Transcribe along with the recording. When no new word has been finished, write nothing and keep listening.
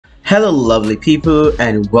Hello lovely people,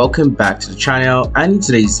 and welcome back to the channel. And in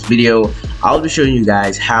today's video I'll be showing you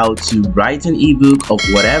guys how to write an ebook of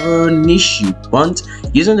whatever niche you want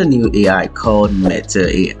using the new AI called Meta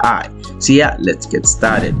AI. So yeah, let's get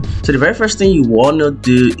started. So the very first thing you want to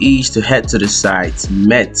do is to head to the site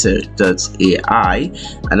meta.ai,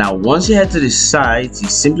 and now once you head to the site you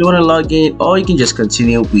simply want to log in, or you can just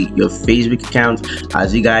continue with your Facebook account.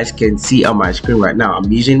 As you guys can see on my screen right now, I'm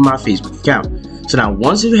using my Facebook account. So now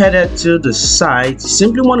once you've headed to the site, you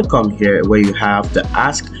simply want to come here where you have to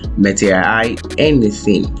ask Meta AI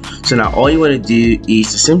anything. So now all you want to do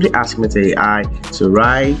is to simply ask Meta AI to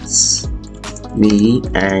write me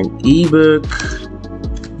an ebook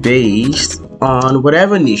based on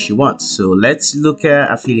whatever niche you want. So let's look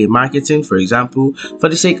at affiliate marketing, for example, for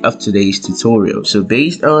the sake of today's tutorial. So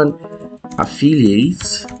based on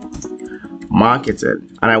affiliate marketing.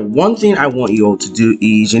 And one thing I want you all to do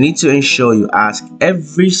is you need to ensure you ask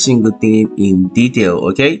every single thing in detail.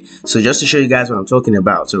 Okay, so just to show you guys what I'm talking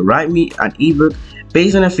about, so write me an ebook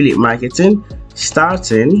based on affiliate marketing,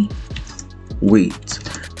 starting with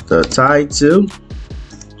the title,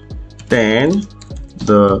 then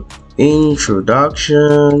the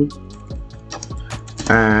introduction,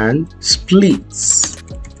 and splits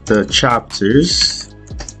the chapters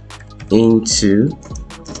into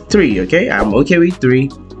 3. Okay, I'm okay with 3,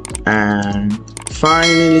 and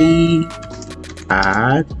finally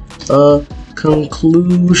add a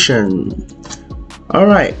conclusion. All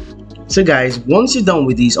right, so guys, once you're done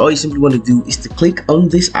with this, all you simply want to do is to click on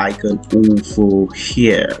this icon over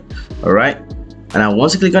here. All right, and now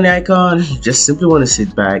once you click on the icon, you just simply want to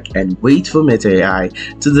sit back and wait for Meta AI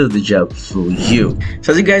to do the job for you.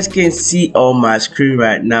 So as you guys can see on my screen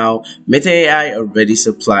right now, Meta AI already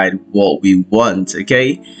supplied what we want.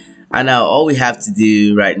 Okay, and now all we have to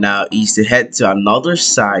do right now is to head to another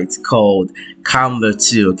site called Canva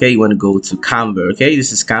 2. Okay, you want to go to Canva. Okay,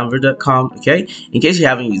 this is canva.com. Okay, in case you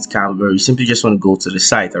haven't used Canva, you simply just want to go to the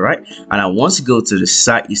site. All right, and now once you go to the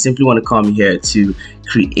site, you simply want to come here to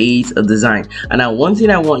create a design. And now one thing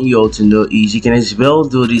I want you all to know is you can as well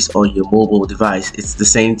do this on your mobile device. It's the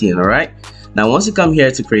same thing. All right, now once you come here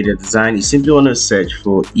to create a design, you simply want to search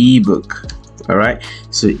for ebook. All right,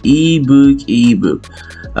 so ebook.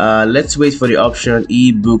 Let's wait for the option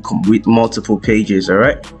ebook with multiple pages. All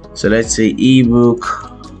right, so let's say ebook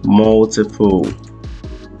multiple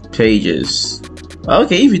pages.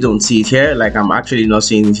 Okay, if you don't see it here, like I'm actually not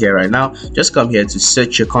seeing it here right now, just come here to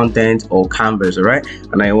search your content or canvas. All right,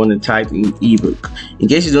 and I want to type in ebook. In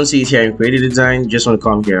case you don't see it here in create a design, just want to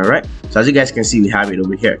come here. All right, so as you guys can see, we have it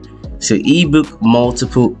over here. So ebook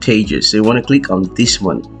multiple pages, so you want to click on this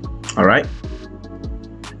one. All right,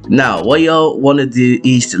 now what y'all want to do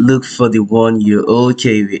is to look for the one you're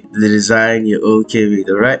okay with, the design you're okay with.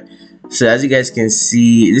 All right, so as you guys can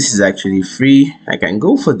see, this is actually free. I can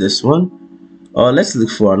go for this one, or let's look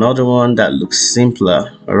for another one that looks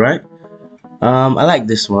simpler. All right, I like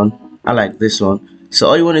this one. So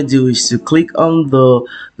all you want to do is to click on the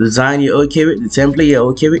design you're okay with, the template you're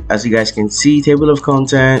okay with. As you guys can see, table of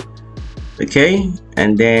content. Okay,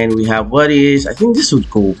 and then we have what is, I think this would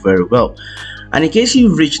go very well. And in case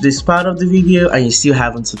you've reached this part of the video and you still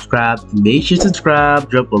haven't subscribed, make sure to subscribe,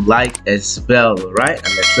 drop a like as well. Right,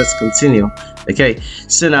 and let's continue. Okay,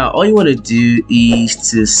 so now all you want to do is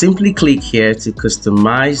to simply click here to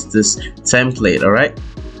customize this template. All right,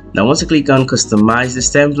 now once you click on customize this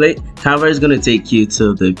template, Canva is going to take you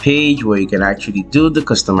to the page where you can actually do the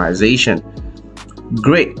customization.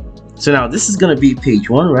 Great, so now this is going to be page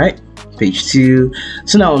 1, right? Page 2.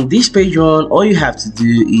 So now on this page 1, all you have to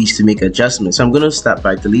do is to make adjustments. So I'm going to start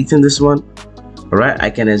by deleting this one. All right,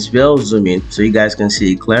 I can as well zoom in so you guys can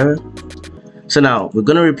see it clearer. So now we're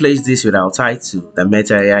going to replace this with our title that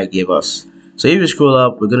Meta AI gave us. So if you scroll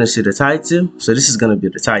up, we're going to see the title. So this is going to be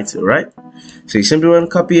the title, right? So you simply want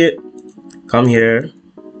to copy it, come here,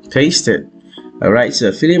 paste it. All right, so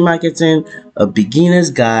affiliate marketing, a beginner's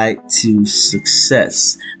guide to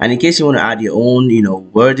success. And in case you want to add your own,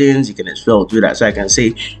 wordings, you can as well do that. So I can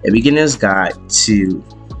say a beginner's guide to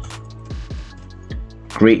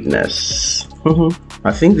greatness.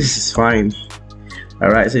 I think this is fine. All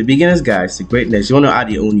right, so beginner's guide to greatness. You want to add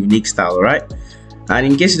your own unique style, all right? And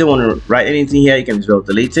in case you don't want to write anything here, you can as well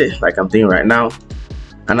delete it like I'm doing right now.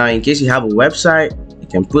 And now in case you have a website, you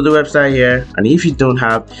can put the website here, and if you don't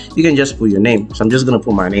have, you can just put your name. So I'm just gonna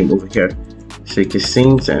put my name over here, so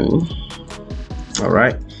Kensington. All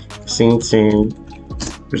right, Kensington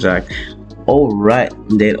Razak. All right,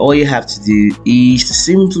 and then all you have to do is to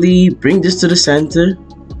simply bring this to the center.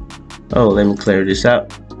 Oh, let me clear this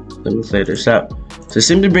out. So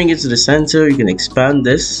simply bring it to the center. You can expand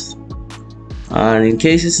this. And in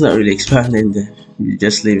case it's not really expanding, then you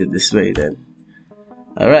just leave it this way then.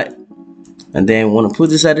 All right, and then we want to put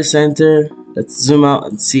this at the center. Let's zoom out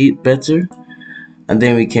and see it better, and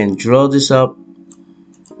then we can draw this up.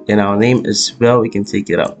 Then our name as well, we can take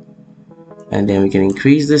it up, and then we can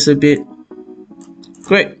increase this a bit.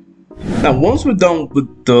 Great. Now once we're done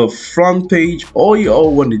with the front page, all you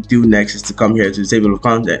all want to do next is to come here to the table of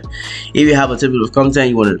content. If you have a table of content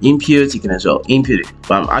you want to input, you can as well input it,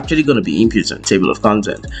 but I'm actually going to be inputting table of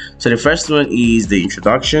content. So the first one is the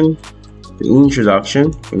introduction. I'm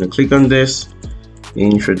going to click on this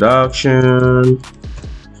introduction.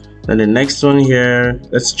 Then the next one here,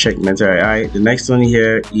 let's check Meta AI. The next one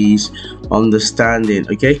here is understanding.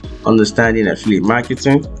 Okay, understanding affiliate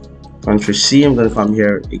marketing. Ctrl C. I'm going to come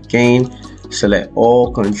here again, select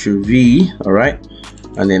all, Ctrl V. All right,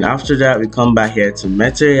 and then after that we come back here to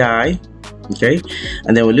Meta AI. Okay,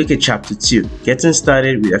 and then we look at chapter 2, getting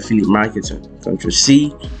started with affiliate marketing. Ctrl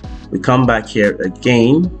C. We come back here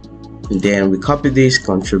again, and then we copy this,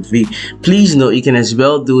 Ctrl V. Please note you can as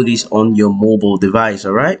well do this on your mobile device.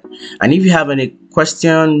 All right, and if you have any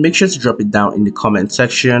question, make sure to drop it down in the comment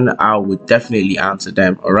section. I would definitely answer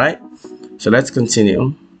them. All right, so let's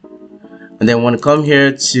continue. And then want to come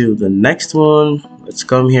here to the next one. Let's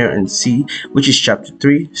come here and see, which is chapter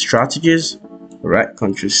 3, strategies. All right,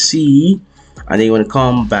 Ctrl C, and then you want to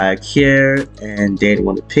come back here and then you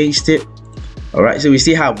want to paste it. All right, so we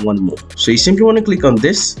still have one more. So you simply want to click on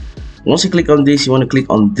this. Once you click on this, you want to click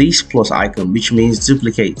on this plus icon, which means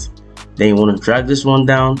duplicate. Then you want to drag this one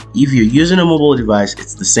down. If you're using a mobile device,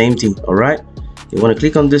 it's the same thing. All right, you want to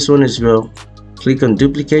click on this one as well, click on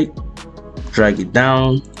duplicate, drag it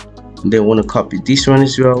down. And then want to copy this one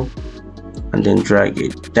as well, and then drag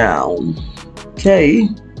it down. Okay,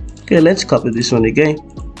 let's copy this one again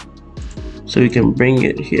so we can bring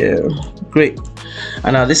it here. Great.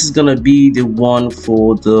 And now this is gonna be the one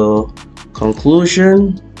for the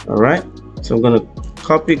conclusion. All right, so I'm gonna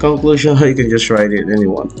copy conclusion, or you can just write it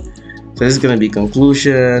anyone. So this is gonna be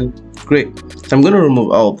conclusion. Great. So I'm gonna remove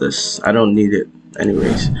all of this, I don't need it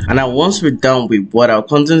anyways. And now once we're done with what our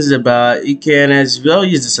content is about, you can as well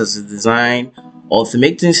use this as a design, or to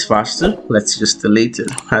make things faster, let's just delete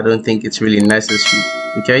it. I don't think it's really necessary.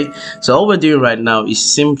 Okay, so all we're doing right now is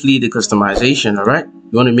simply the customization. All right,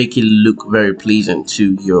 you want to make it look very pleasing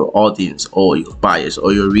to your audience or your buyers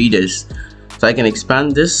or your readers. So I can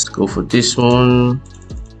expand this, go for this one,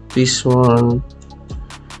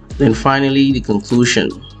 then finally the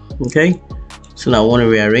conclusion. Okay, so now I want to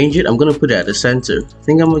rearrange it. I'm going to put it at the center. I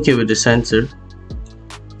think I'm okay with the center.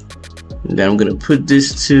 And then I'm going to put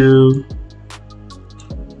this to,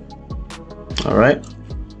 all right,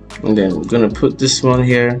 and then we're going to put this one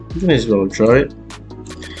here. I'm going to as well draw it.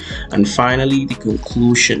 And finally the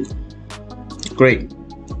conclusion. Great.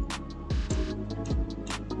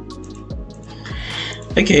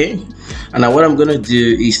 Okay, and now what I'm going to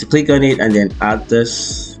do is to click on it and then add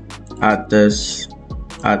this, add this,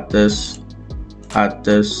 add this, add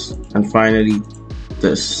this, and finally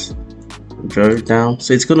this. Draw it down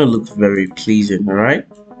so it's gonna look very pleasing. All right,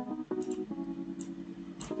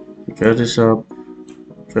 draw this up,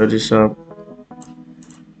 draw this up.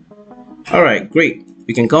 All right, great.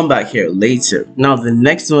 We can come back here later. Now the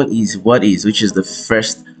next one is what is, which is the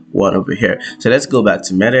first one over here. So let's go back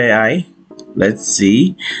to Meta AI. Let's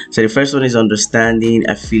see. So the first one is understanding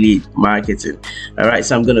affiliate marketing. All right,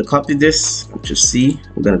 so I'm going to copy this, just see,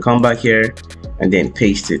 I'm going to come back here and then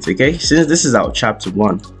paste it. Okay, since this is our chapter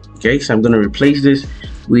 1, okay, so I'm going to replace this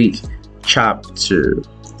with chapter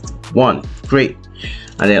 1. Great.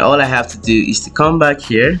 And then all I have to do is to come back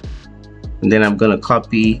here and then I'm going to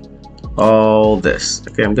copy all this.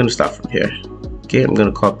 Okay, I'm going to start from here. Okay, I'm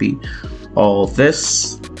going to copy all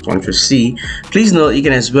this, Ctrl C. Please note you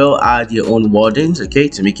can as well add your own wordings, okay,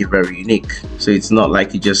 to make it very unique, so it's not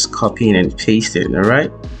like you just copying and pasting. All right,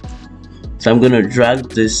 so I'm going to drag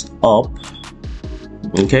this up.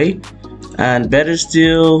 Okay, and better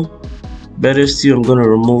still, I'm going to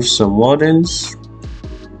remove some wordings.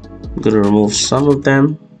 I'm going to remove some of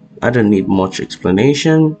them. I don't need much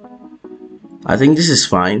explanation. I think this is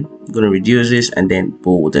fine. I'm going to reduce this and then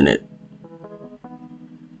bolden it.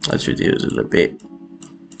 Let's reduce it a bit,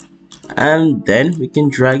 and then we can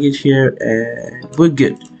drag it here and we're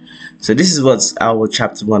good. So this is what our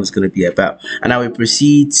chapter 1 is going to be about, and now we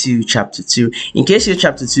proceed to chapter 2. In case your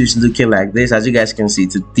chapter 2 is looking like this, as you guys can see,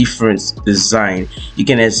 it's a different design. You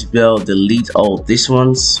can as well delete all these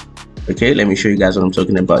ones. Okay, let me show you guys what I'm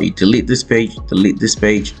talking about. You delete this page, delete this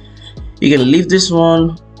page. You can leave this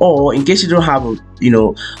one, or in case you don't have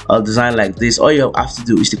a design like this, all you have to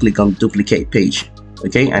do is to click on duplicate page.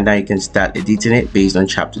 okay, and now you can start editing it based on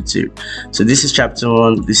chapter 2. So this is chapter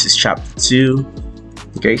 1, this is chapter 2.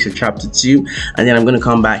 Okay, so chapter 2, and then I'm going to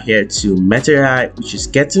come back here to meta, which is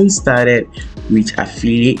getting started with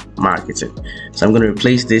affiliate marketing. So I'm going to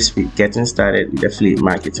replace this with getting started with affiliate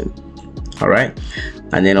marketing. All right,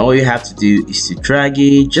 and then all you have to do is to drag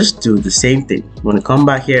it, just do the same thing. You want to come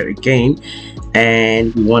back here again,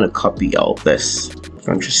 and we want to copy all this,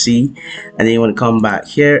 Ctrl C, and then you want to come back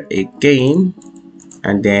here again,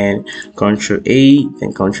 and then Ctrl A,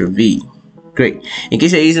 then Ctrl V. Great. In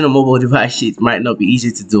case you're using a mobile device, it might not be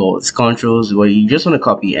easy to do all these controls, but you just want to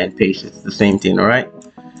copy and paste. It's the same thing. All right,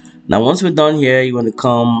 now once we're done here, you want to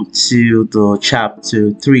come to the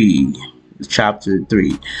chapter 3. Chapter 3.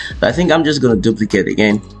 So I think I'm just going to duplicate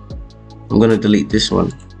again. I'm going to delete this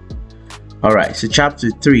one. All right, so chapter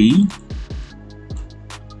 3,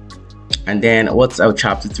 and then what's our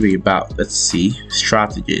chapter 3 about? Let's see.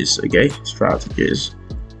 Strategies. Okay, strategies.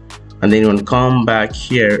 And then you want to come back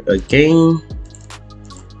here again,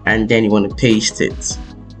 and then you want to paste it.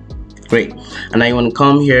 Great. And now you want to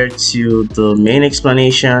come here to the main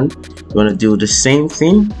explanation. You want to do the same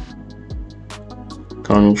thing,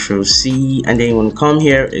 Ctrl C, and then you want to come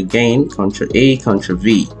here again, Ctrl A, Ctrl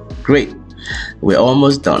V. Great, we're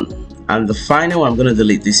almost done. And the final one, I'm going to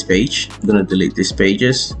delete this page. I'm going to delete these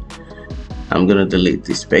pages. I'm going to delete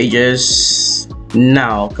these pages.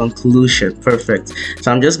 Now conclusion. Perfect.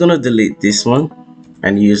 So I'm just going to delete this one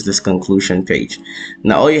and use this conclusion page.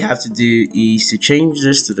 Now all you have to do is to change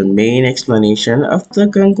this to the main explanation of the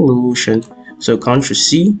conclusion. So Ctrl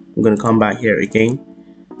C, I'm going to come back here again,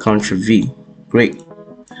 Ctrl V. Great.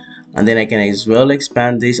 And then I can as well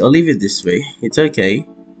expand this or leave it this way. It's okay.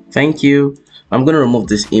 Thank you. I'm going to remove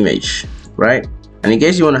this image, right? And in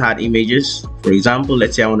case you want to add images, for example,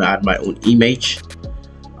 let's say I want to add my own image,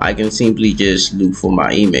 I can simply just look for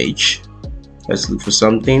my image. Let's look for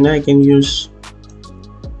something I can use.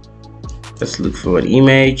 Let's look for an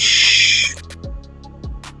image.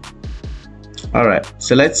 All right,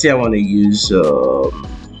 so let's say I want to use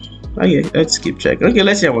okay, let's keep checking. Okay,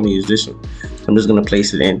 let's say I want to use this one. I'm just going to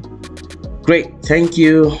place it in. Great, thank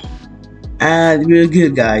you. And we're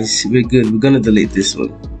good, guys. We're good. We're going to delete this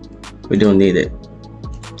one. We don't need it.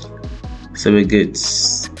 So we're good.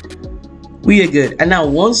 We are good. And now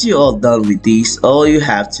once you're all done with this, all you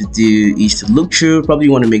have to do is to look through. Probably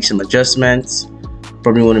want to make some adjustments.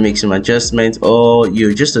 Or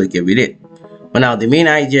you're just okay with it. But now the main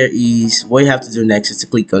idea is what you have to do next is to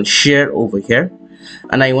click on share over here,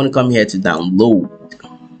 and now you want to come here to download.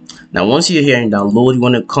 Now once you're here in download, you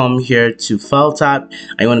want to come here to file tab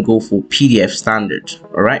and you want to go for PDF standard.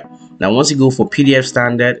 All right, now once you go for PDF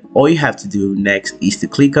standard, all you have to do next is to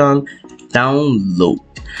click on download,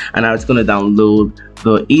 and now it's going to download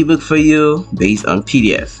the ebook for you based on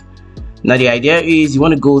PDF. Now the idea is you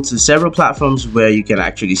want to go to several platforms where you can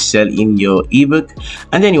actually sell in your ebook,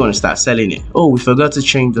 and then you want to start selling it. Oh, we forgot to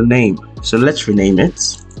change the name, so let's rename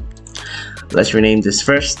it. Let's rename this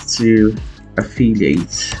first to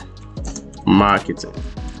affiliate marketing.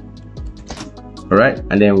 All right,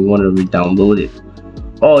 and then we want to re-download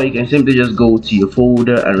it, or you can simply just go to your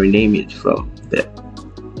folder and rename it from there.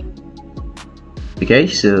 Okay,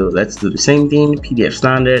 so let's do the same thing, PDF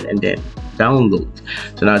standard, and then download.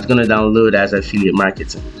 So now it's going to download as affiliate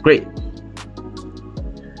marketing. Great.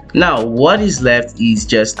 Now what is left is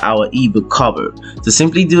just our ebook cover. To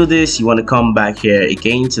simply do this, you want to come back here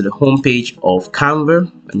again to the home page of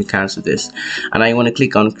Canva. Let me cancel this, and I want to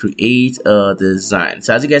click on create a design.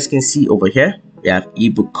 So as you guys can see over here, we have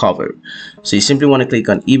ebook cover. So you simply want to click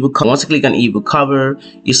on ebook cover. Once you click on ebook cover,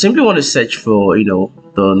 you simply want to search for, you know,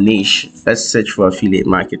 the niche. Let's search for affiliate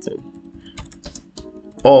marketing,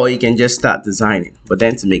 or you can just start designing. But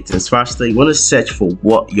then to make things faster, you want to search for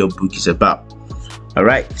what your book is about. All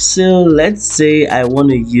right, so let's say I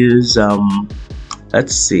want to use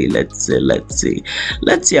let's see I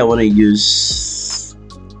want to use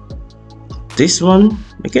this one.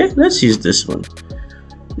 Okay, let's use this one.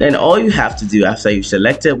 Then all you have to do after you've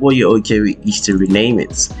selected what you're okay with is to rename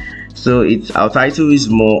it. So our title is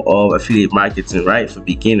more of affiliate marketing, right, for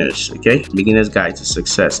beginners. Okay, beginner's guide to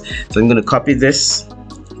success. So I'm going to copy this,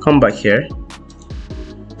 come back here,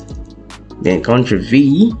 then Ctrl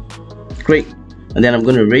V. Great. And then I'm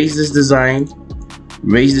going to raise this design,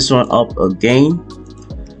 raise this one up again.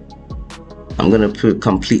 I'm going to put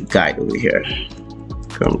complete guide over here,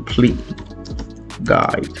 complete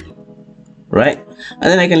guide, right? And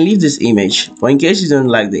then I can leave this image, but in case you don't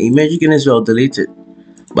like the image, you can as well delete it.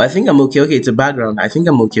 But I think I'm okay. Okay, it's a background. I think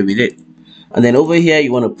I'm okay with it. And then over here,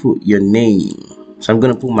 you want to put your name. So I'm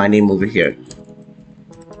going to put my name over here.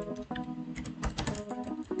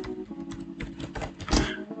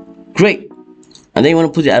 Great. And then you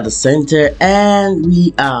want to put it at the center, and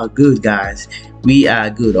we are good, guys. We are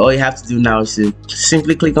good. All you have to do now is to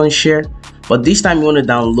simply click on share, but this time you want to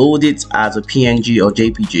download it as a PNG or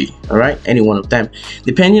JPG. All right, any one of them,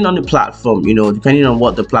 depending on the platform, depending on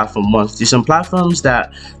what the platform wants. There's some platforms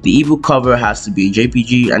that the ebook cover has to be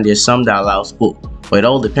JPG, and there's some that allows both, but it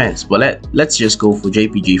all depends. But let's just go for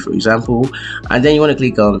JPG, for example, and then you want to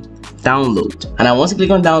click on download. And I want to click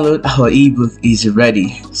on download. Our ebook is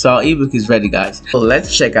ready. So our ebook is ready, guys. So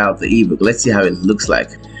let's check out the ebook. Let's see how it looks like.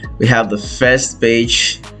 We have the first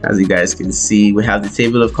page, as you guys can see. We have the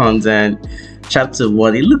table of content, chapter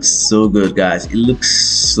 1. It looks so good, guys. It looks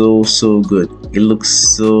so good. It looks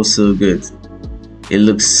so good. It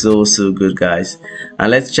looks so good, guys. And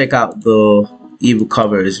let's check out the ebook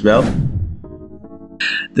cover as well.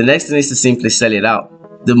 The next thing is to simply sell it out.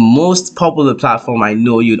 The most popular platform, I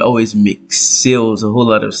know you'd always make sales, a whole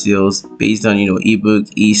lot of sales based on ebook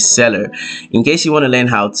e-seller. In case you want to learn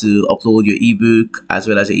how to upload your ebook as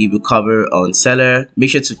well as your ebook cover on Seller,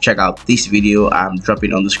 make sure to check out this video I'm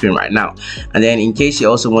dropping on the screen right now. And then in case you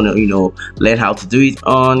also want to learn how to do it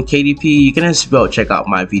on KDP, you can as well check out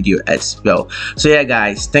my video as well. So yeah,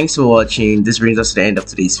 guys, thanks for watching. This brings us to the end of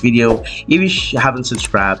today's video. If you haven't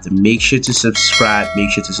subscribed, make sure to subscribe.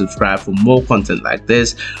 Make sure to subscribe for more content like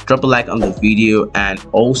this. Drop a like on the video and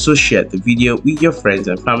also share the video with your friends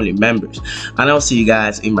and family members. And I'll see you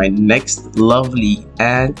guys in my next lovely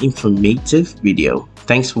and informative video.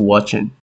 Thanks for watching.